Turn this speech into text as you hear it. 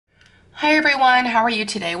Hi everyone, how are you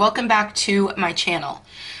today? Welcome back to my channel.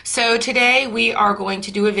 So today we are going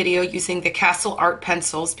to do a video using the Castle Art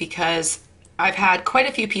pencils because I've had quite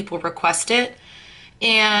a few people request it,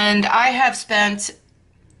 and I have spent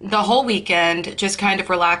the whole weekend just kind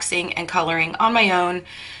of relaxing and coloring on my own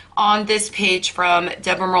on this page from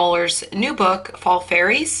Deborah Roller's new book, Fall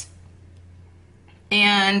Fairies.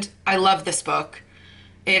 And I love this book.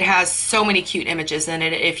 It has so many cute images in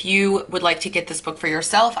it. If you would like to get this book for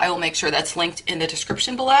yourself, I will make sure that's linked in the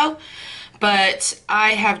description below. But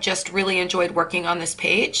I have just really enjoyed working on this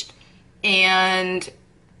page. And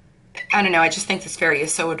I don't know, I just think this fairy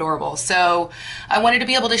is so adorable. So I wanted to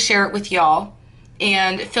be able to share it with y'all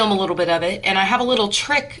and film a little bit of it. And I have a little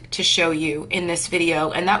trick to show you in this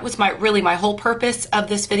video. And that was really my whole purpose of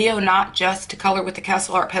this video, not just to color with the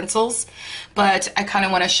Castle Art pencils, but I kind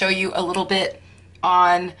of want to show you a little bit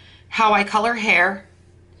on how I color hair,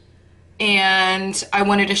 and I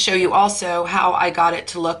wanted to show you also how I got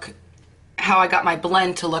my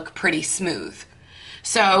blend to look pretty smooth.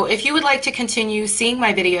 So if you would like to continue seeing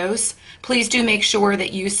my videos, please do make sure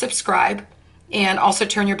that you subscribe and also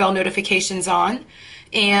turn your bell notifications on.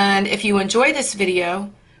 And if you enjoy this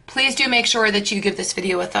video, please do make sure that you give this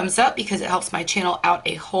video a thumbs up because it helps my channel out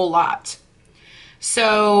a whole lot.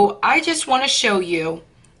 So I just want to show you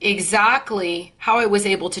exactly how I was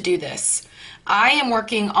able to do this. I am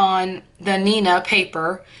working on the Nina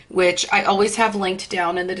paper, which I always have linked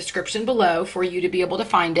down in the description below for you to be able to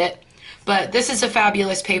find it. But this is a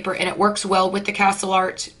fabulous paper and it works well with the Castle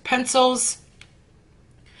Art pencils.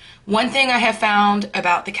 One thing I have found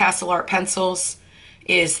about the Castle Art pencils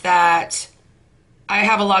is that I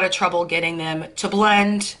have a lot of trouble getting them to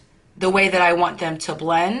blend the way that I want them to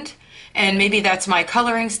blend. And maybe that's my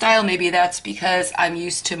coloring style. Maybe that's because I'm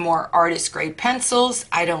used to more artist grade pencils.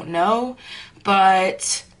 I don't know.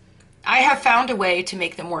 But I have found a way to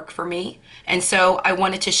make them work for me. And so I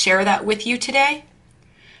wanted to share that with you today.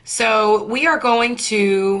 So we are going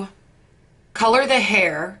to color the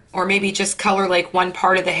hair, or maybe just color like one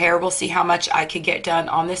part of the hair. We'll see how much I could get done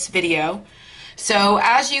on this video. So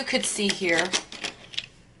as you could see here,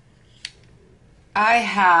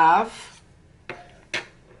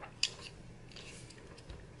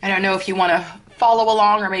 I don't know if you want to follow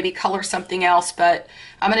along or maybe color something else, but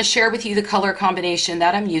I'm going to share with you the color combination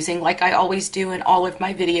that I'm using like I always do in all of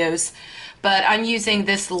my videos. But I'm using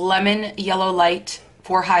this lemon yellow light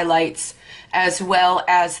for highlights, as well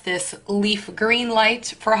as this leaf green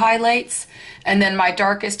light for highlights. And then my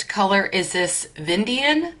darkest color is this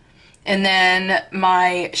Vindian. And then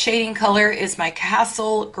my shading color is my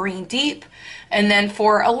Castle Green Deep. And then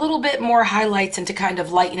for a little bit more highlights and to kind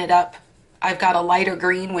of lighten it up, I've got a lighter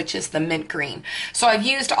green, which is the mint green. So I've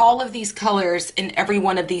used all of these colors in every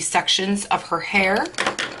one of these sections of her hair.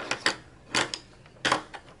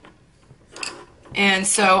 And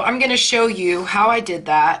so I'm going to show you how I did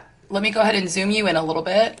that. Let me go ahead and zoom you in a little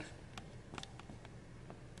bit.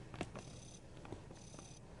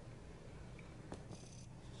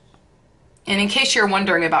 And in case you're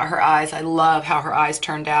wondering about her eyes, I love how her eyes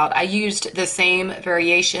turned out. I used the same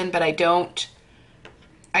variation, but I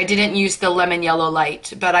didn't use the lemon yellow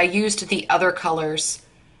light, but I used the other colors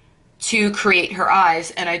to create her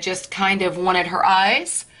eyes, and I just kind of wanted her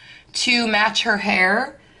eyes to match her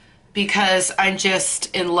hair because I'm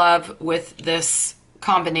just in love with this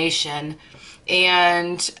combination.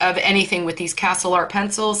 And of anything with these Castle Art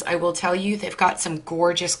pencils, I will tell you they've got some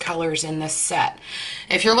gorgeous colors in this set.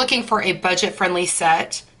 If you're looking for a budget-friendly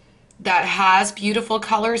set that has beautiful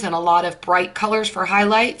colors and a lot of bright colors for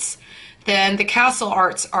highlights, then the Castle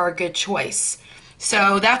Arts are a good choice.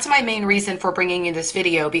 So that's my main reason for bringing you this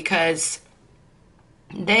video, because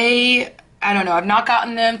I don't know, I've not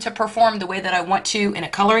gotten them to perform the way that I want to in a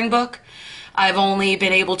coloring book. I've only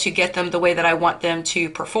been able to get them the way that I want them to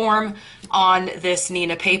perform on this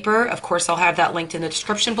Nina paper. Of course, I'll have that linked in the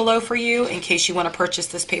description below for you in case you want to purchase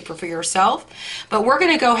this paper for yourself. But we're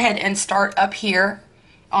going to go ahead and start up here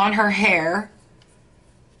on her hair.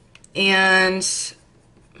 And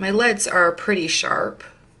my leads are pretty sharp.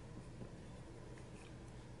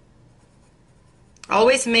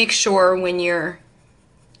 Always make sure when you're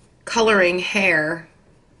coloring hair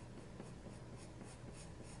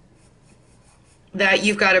that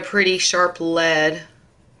you've got a pretty sharp lead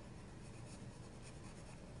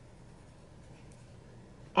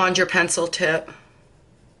on your pencil tip.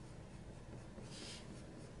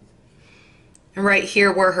 And right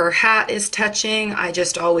here where her hat is touching, I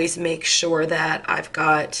just always make sure that I've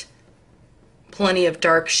got plenty of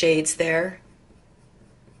dark shades there,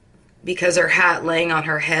 because her hat laying on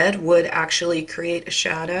her head would actually create a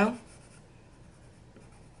shadow.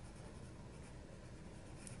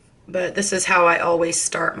 but this is how I always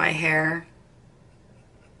start my hair.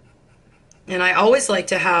 And I always like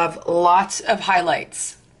to have lots of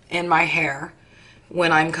highlights in my hair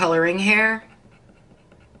when I'm coloring hair.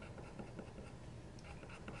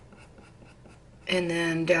 And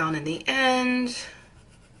then down in the end,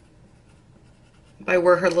 by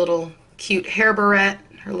where her little cute hair barrette,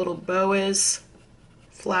 her little bow is,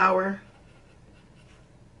 flower.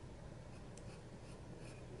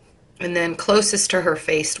 And then closest to her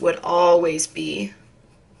face would always be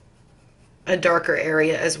a darker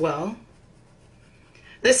area as well.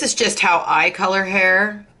 This is just how I color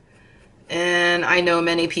hair, and I know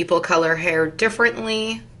many people color hair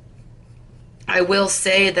differently. I will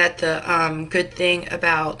say that the good thing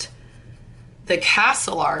about the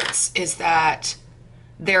Castle Arts is that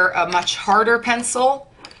they're a much harder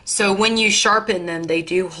pencil, so when you sharpen them, they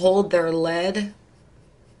do hold their lead.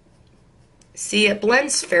 See, it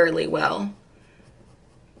blends fairly well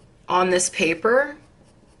on this paper,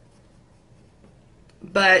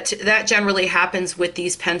 but that generally happens with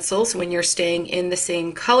these pencils when you're staying in the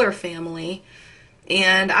same color family.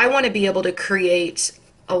 And I want to be able to create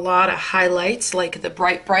a lot of highlights, like the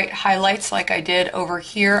bright highlights like I did over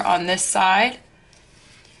here on this side.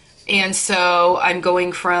 And so I'm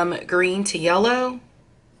going from green to yellow.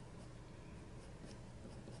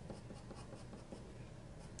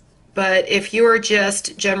 But if you're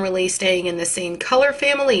just generally staying in the same color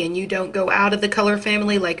family and you don't go out of the color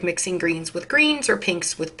family, like mixing greens with greens or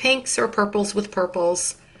pinks with pinks or purples with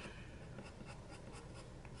purples,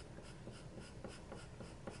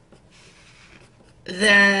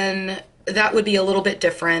 then that would be a little bit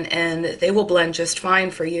different and they will blend just fine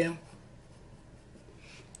for you.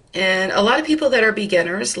 And a lot of people that are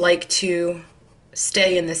beginners like to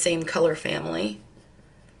stay in the same color family.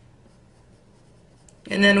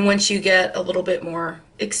 And then once you get a little bit more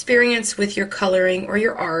experience with your coloring or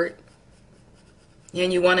your art,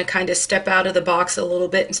 and you want to kind of step out of the box a little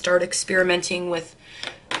bit and start experimenting with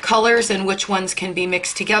colors and which ones can be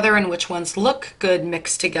mixed together and which ones look good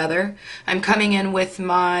mixed together, I'm coming in with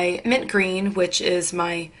my mint green, which is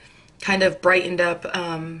my kind of brightened up,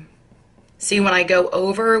 see when I go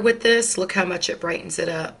over with this, look how much it brightens it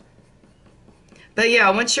up. But yeah,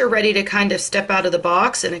 once you're ready to kind of step out of the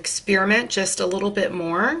box and experiment just a little bit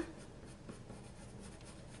more,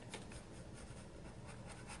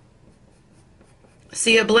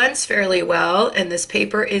 see, it blends fairly well, and this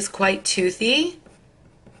paper is quite toothy.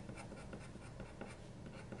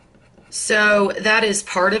 So that is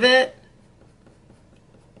part of it.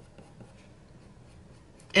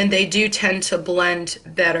 And they do tend to blend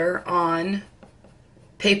better on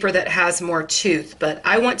paper that has more tooth, but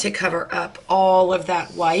I want to cover up all of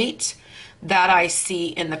that white that I see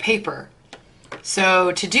in the paper.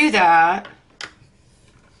 So to do that,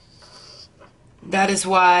 that is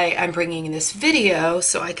why I'm bringing this video,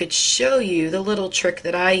 so I could show you the little trick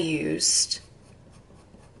that I used.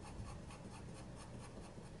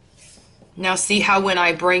 Now see how when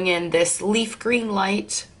I bring in this leaf green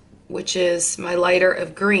light, which is my lighter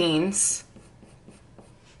of greens,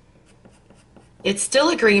 it's still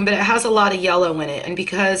a green, but it has a lot of yellow in it. And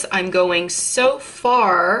because I'm going so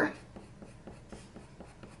far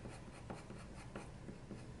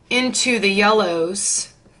into the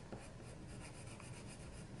yellows,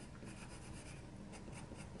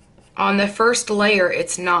 on the first layer,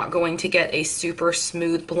 it's not going to get a super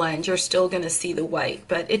smooth blend. You're still going to see the white,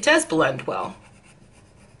 but it does blend well.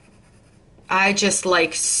 I just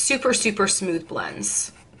like super, super smooth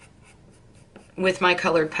blends with my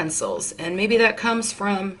colored pencils, and maybe that comes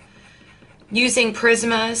from using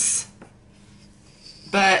Prismas,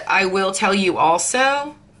 but I will tell you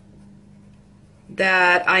also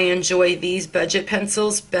that I enjoy these budget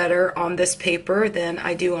pencils better on this paper than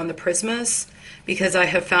I do on the Prismas, because I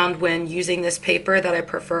have found when using this paper that I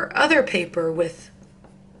prefer other paper with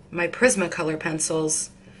my Prismacolor pencils,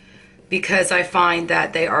 because I find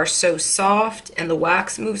that they are so soft and the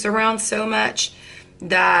wax moves around so much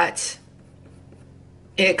that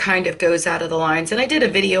it kind of goes out of the lines. And I did a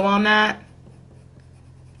video on that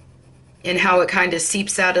and how it kind of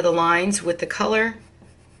seeps out of the lines with the color.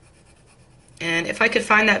 And if I could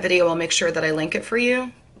find that video, I'll make sure that I link it for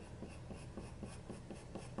you.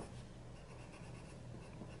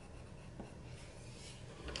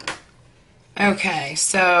 Okay,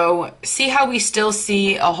 so see how we still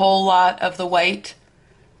see a whole lot of the white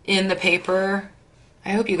in the paper? I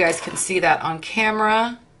hope you guys can see that on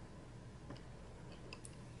camera.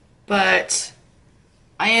 But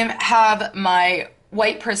I have my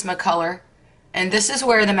white Prismacolor, and this is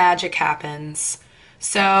where the magic happens.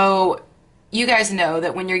 So you guys know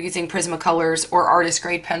that when you're using Prismacolors or artist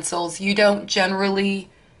grade pencils, you don't generally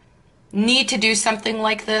need to do something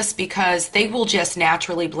like this because they will just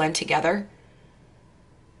naturally blend together.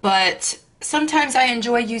 But sometimes I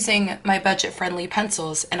enjoy using my budget-friendly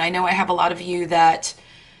pencils, and I know I have a lot of you that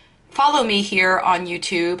follow me here on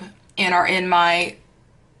YouTube and are in my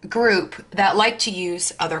group that like to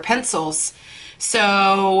use other pencils.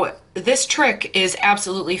 So this trick is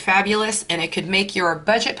absolutely fabulous, and it could make your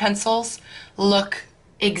budget pencils look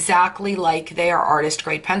exactly like they are artist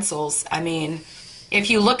grade pencils. I mean, if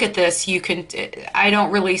you look at this, I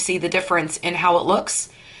don't really see the difference in how it looks,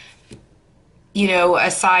 you know,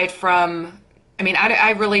 aside from,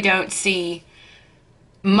 I really don't see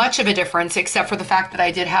much of a difference except for the fact that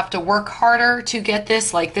I did have to work harder to get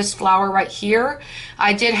this, like this flower right here.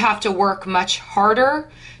 I did have to work much harder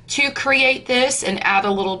to create this and add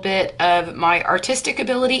a little bit of my artistic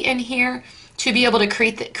ability in here to be able to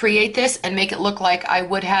create this and make it look like I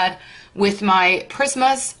would have with my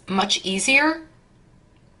Prismas much easier.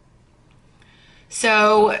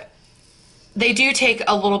 So they do take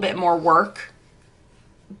a little bit more work,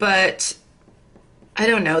 but I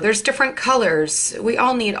don't know, there's different colors. We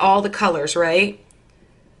all need all the colors, right?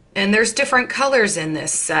 And there's different colors in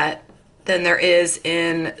this set than there is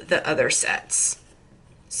in the other sets.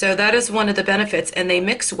 So that is one of the benefits, and they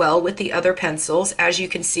mix well with the other pencils. As you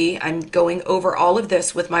can see, I'm going over all of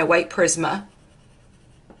this with my white Prisma.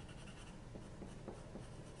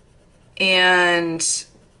 And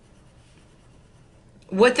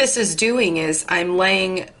what this is doing is I'm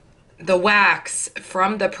laying the wax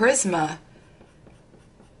from the Prisma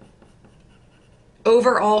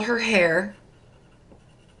over all her hair.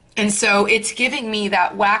 And so it's giving me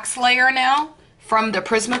that wax layer now from the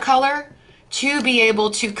Prismacolor to be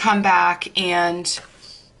able to come back and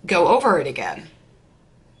go over it again.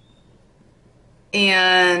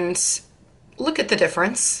 And look at the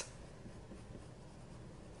difference.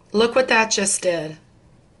 Look what that just did.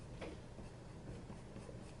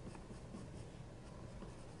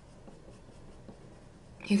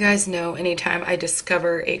 You guys know anytime I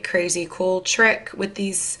discover a crazy cool trick with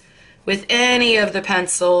with any of the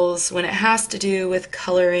pencils, when it has to do with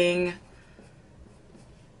coloring,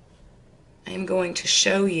 I'm going to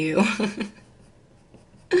show you.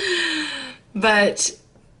 But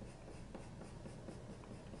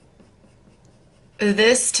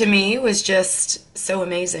this to me was just so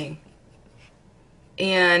amazing.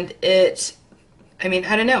 And I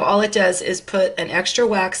don't know, all it does is put an extra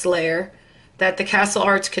wax layer that the Castle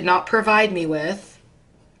Arts could not provide me with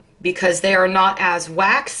because they are not as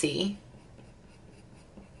waxy,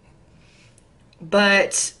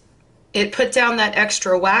 but it put down that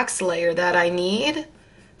extra wax layer that I need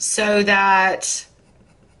so that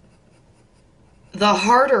the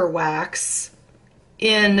harder wax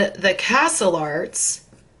in the Castle Arts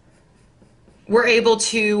were able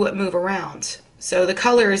to move around. So the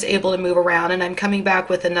color is able to move around, and I'm coming back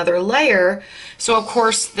with another layer. So of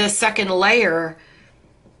course the second layer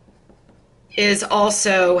is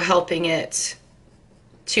also helping it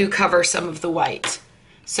to cover some of the white.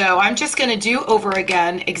 So I'm just going to do over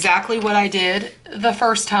again exactly what I did the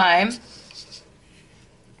first time.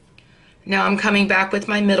 Now I'm coming back with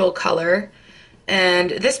my middle color, and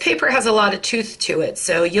this paper has a lot of tooth to it,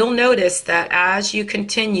 so you'll notice that as you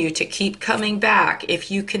continue to keep coming back, if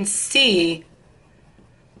you can see,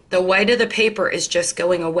 the white of the paper is just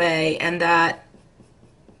going away, and that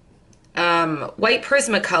white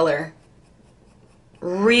Prismacolor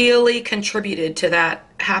really contributed to that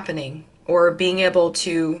happening, or being able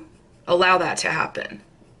to allow that to happen.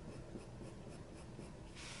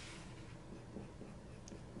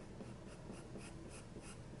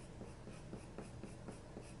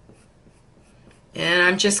 And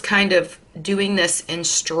I'm just kind of doing this in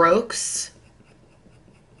strokes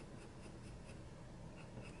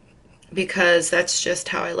because that's just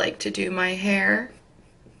how I like to do my hair.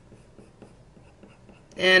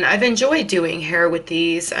 And I've enjoyed doing hair with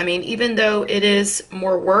these. I mean, even though it is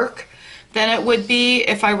more work than it would be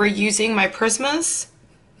if I were using my Prismas,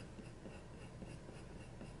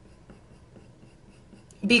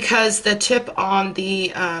 because the tip on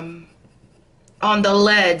the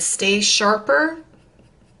lead stays sharper,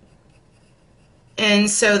 and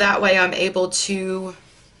so that way I'm able to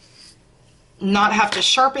not have to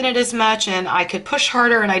sharpen it as much, and I could push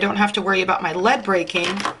harder, and I don't have to worry about my lead breaking.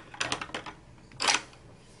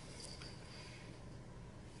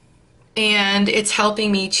 And it's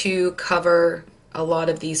helping me to cover a lot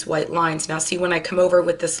of these white lines. Now see, when I come over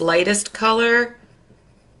with this lightest color,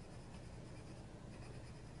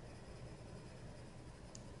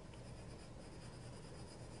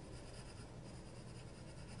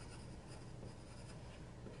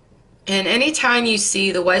 And anytime you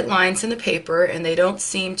see the white lines in the paper and they don't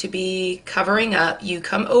seem to be covering up, you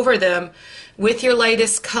come over them with your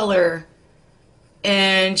lightest color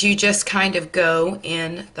and you just kind of go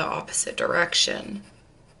in the opposite direction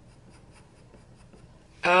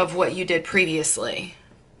of what you did previously.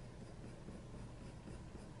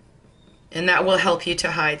 And that will help you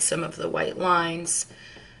to hide some of the white lines.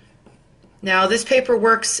 Now this paper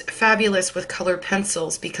works fabulous with colored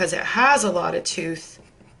pencils because it has a lot of tooth.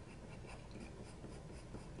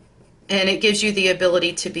 And it gives you the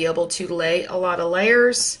ability to be able to lay a lot of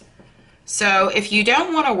layers. So if you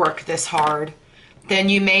don't want to work this hard, then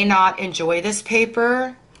you may not enjoy this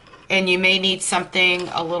paper and you may need something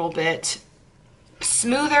a little bit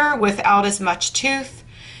smoother without as much tooth.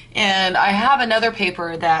 And I have another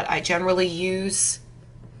paper that I generally use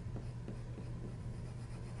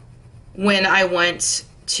when I want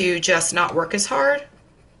to just not work as hard.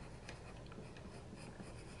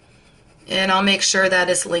 And I'll make sure that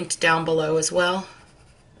is linked down below as well.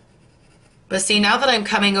 But see, now that I'm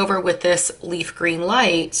coming over with this leaf green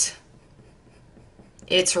light,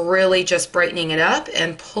 it's really just brightening it up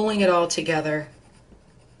and pulling it all together.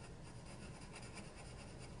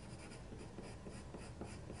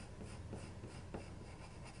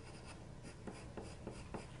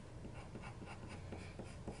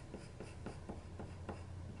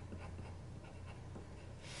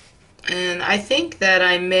 And I think that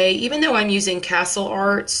I may, even though I'm using Castle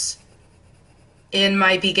Arts in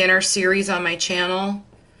my beginner series on my channel,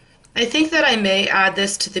 I think that I may add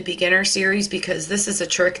this to the beginner series because this is a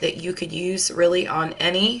trick that you could use really on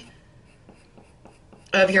any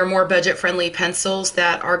of your more budget-friendly pencils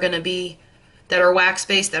that are going to be, that are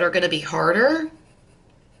wax-based, that are going to be harder.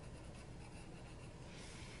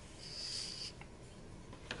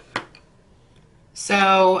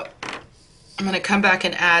 So I'm going to come back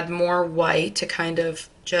and add more white to kind of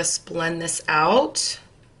just blend this out.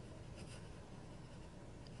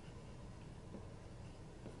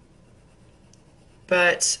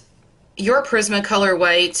 But your Prismacolor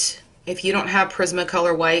white, if you don't have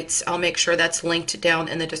Prismacolor whites, I'll make sure that's linked down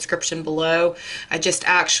in the description below. I just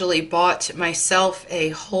actually bought myself a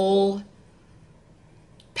whole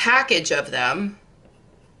package of them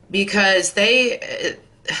because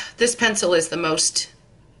this pencil is the most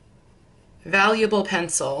valuable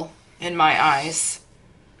pencil in my eyes.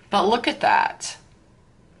 But look at that.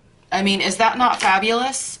 I mean, is that not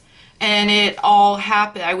fabulous? And it all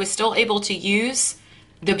happened. I was still able to use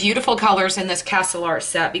the beautiful colors in this Castle Art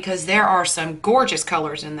set because there are some gorgeous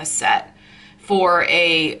colors in this set for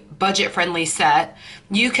a budget-friendly set.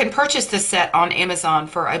 You can purchase this set on Amazon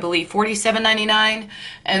for, I believe, $47.99.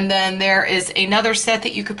 And then there is another set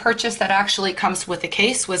that you could purchase that actually comes with a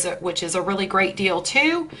case, which is a really great deal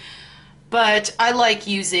too. But I like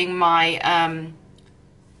using my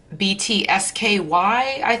BTSKY,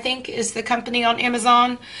 I think is the company on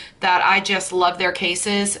Amazon, that I just love their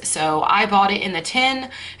cases. So I bought it in the tin,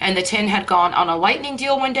 and the tin had gone on a lightning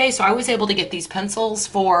deal one day, so I was able to get these pencils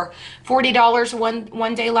for $40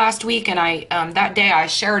 one day last week, and that day I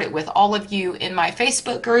shared it with all of you in my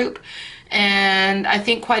Facebook group, and I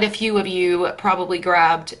think quite a few of you probably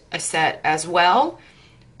grabbed a set as well.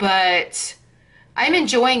 But I'm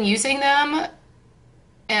enjoying using them,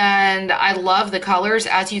 and I love the colors.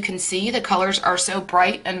 As you can see, the colors are so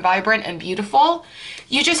bright and vibrant and beautiful.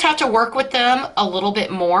 You just have to work with them a little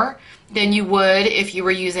bit more than you would if you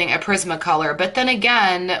were using a Prismacolor. But then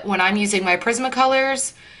again, when I'm using my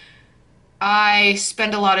Prismacolors, I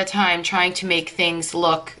spend a lot of time trying to make things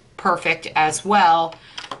look perfect as well.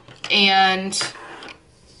 And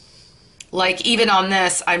like even on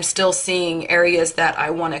this, I'm still seeing areas that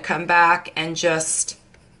I want to come back and just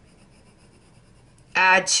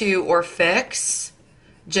add to or fix,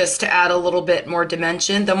 just to add a little bit more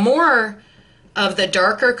dimension. The more of the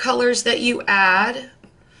darker colors that you add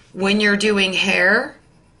when you're doing hair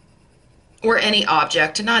or any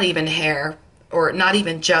object, not even hair or not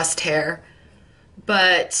even just hair,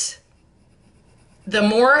 but the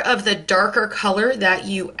more of the darker color that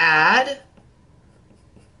you add,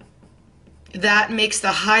 that makes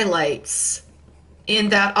the highlights in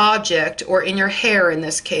that object, or in your hair in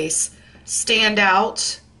this case, stand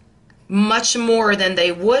out much more than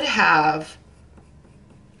they would have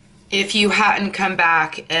if you hadn't come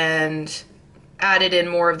back and added in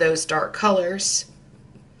more of those dark colors.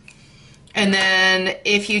 And then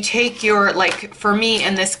if you take your, like for me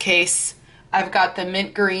in this case, I've got the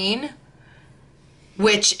mint green,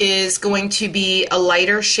 which is going to be a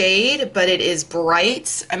lighter shade, but it is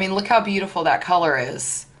bright. I mean, look how beautiful that color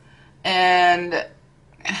is. And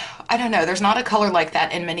I don't know, there's not a color like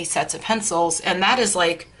that in many sets of pencils, and that is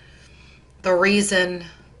like the reason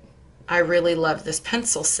I really love this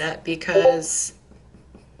pencil set because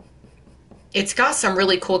it's got some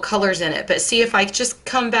really cool colors in it. But see, if I just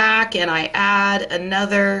come back and I add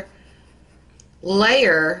another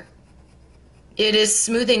layer, it is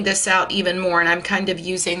smoothing this out even more, and I'm kind of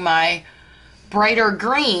using my brighter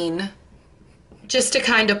green just to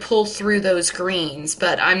kind of pull through those greens,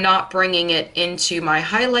 but I'm not bringing it into my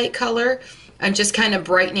highlight color. I'm just kind of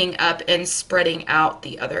brightening up and spreading out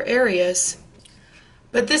the other areas.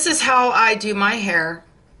 But this is how I do my hair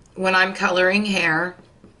when I'm coloring hair.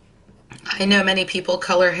 I know many people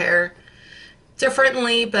color hair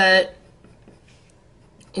differently, but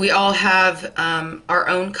we all have our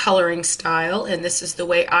own coloring style, and this is the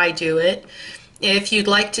way I do it. If you'd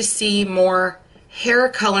like to see more hair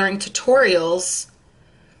coloring tutorials,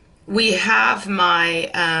 we have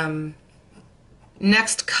my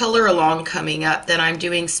next color along coming up that I'm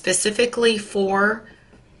doing specifically for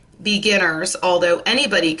beginners, although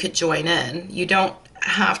anybody could join in. You don't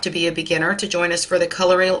have to be a beginner to join us for the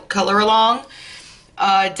color along.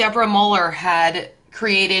 Deborah Muller had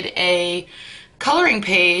created a coloring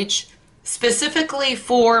page specifically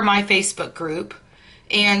for my Facebook group,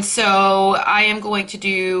 and so I am going to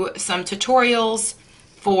do some tutorials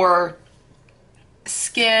for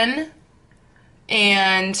skin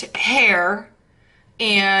and hair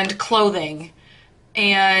and clothing.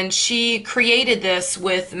 And she created this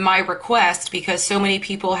with my request because so many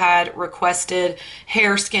people had requested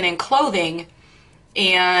hair, skin, and clothing.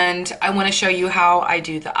 And I want to show you how I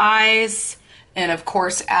do the eyes, and of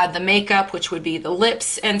course add the makeup, which would be the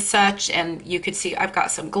lips and such. And you could see I've got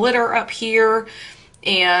some glitter up here,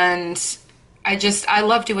 and I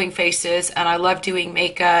love doing faces, and I love doing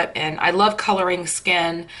makeup, and I love coloring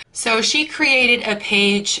skin. So she created a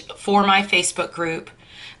page for my Facebook group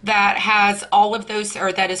that has all of those,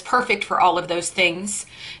 or that is perfect for all of those things.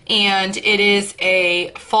 And it is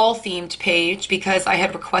a fall themed page because I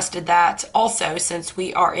had requested that also, since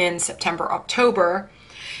we are in September, October.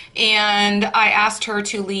 And I asked her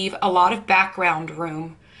to leave a lot of background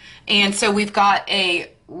room. And so we've got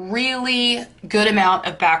a really good amount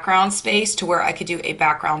of background space to where I could do a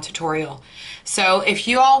background tutorial. So if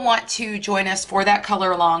you all want to join us for that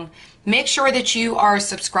color along, make sure that you are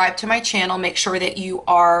subscribed to my channel. Make sure that you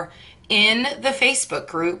are in the Facebook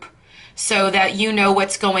group so that you know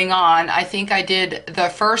what's going on. I think I did the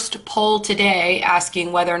first poll today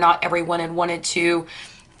asking whether or not everyone had wanted to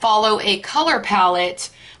follow a color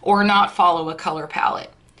palette or not follow a color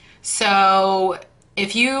palette. So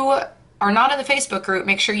if you are not in the Facebook group,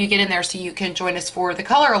 make sure you get in there so you can join us for the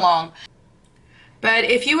color along. But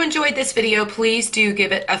if you enjoyed this video, please do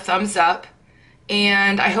give it a thumbs up.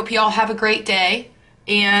 And I hope you all have a great day,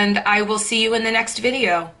 and I will see you in the next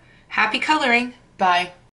video. Happy coloring. Bye.